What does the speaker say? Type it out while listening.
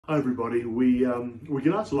Hi everybody, we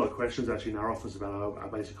get asked a lot of questions actually in our office about our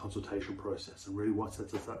basic consultation process and really what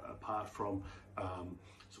sets us apart from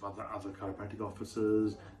some other chiropractic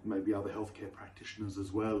offices, maybe other healthcare practitioners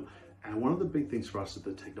as well. And one of the big things for us is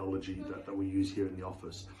the technology that we use here in the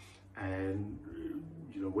office. And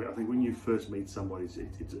you know, I think when you first meet somebody,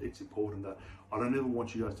 it's important that I don't ever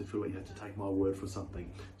want you guys to feel like you have to take my word for something.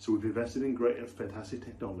 So we've invested in great and fantastic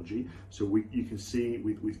technology, so you can see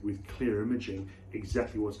with clear imaging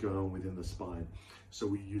exactly what's going on within the spine. So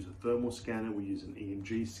we use a thermal scanner, we use an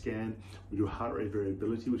EMG scan, we do heart rate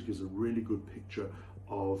variability, which gives a really good picture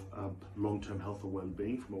of long-term health and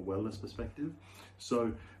well-being from a wellness perspective.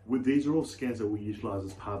 So these are all scans that we utilize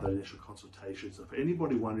as part of that initial consultation. So for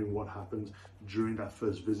anybody wondering what happens during that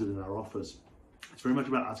first visit in our office, it's very much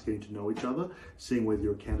about us getting to know each other, seeing whether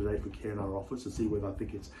you're a candidate for care in our office, and see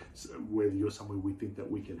whether you're someone we think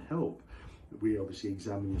that we can help. We obviously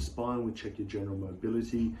examine your spine, we check your general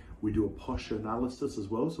mobility, we do a posture analysis as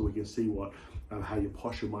well, so we can see how your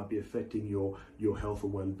posture might be affecting your health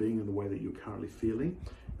and well-being and the way that you're currently feeling.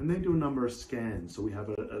 And then do a number of scans. So we have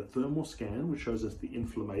a thermal scan, which shows us the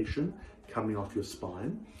inflammation coming off your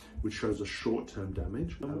spine, which shows us short-term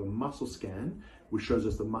damage. We have a muscle scan, which shows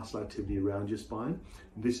us the muscle activity around your spine.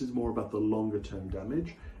 This is more about the longer-term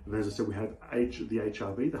damage. And as I said, we have the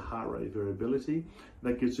HRV, the heart rate variability.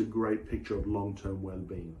 That gives a great picture of long-term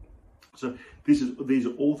well-being. So these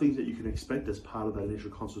are all things that you can expect as part of that initial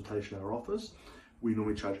consultation in our office. We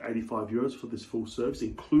normally charge €85 for this full service,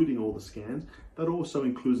 including all the scans. That also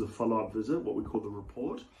includes the follow-up visit, what we call the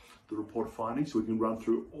report findings, so we can run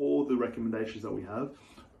through all the recommendations that we have,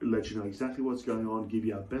 let you know exactly what's going on, give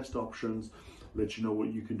you our best options, let you know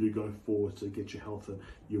what you can do going forward to get your health and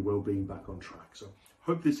your well-being back on track. So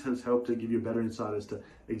hope this has helped to give you a better insight as to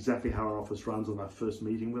exactly how our office runs on that first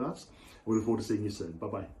meeting with us. We look forward to seeing you soon.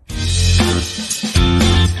 Bye-bye.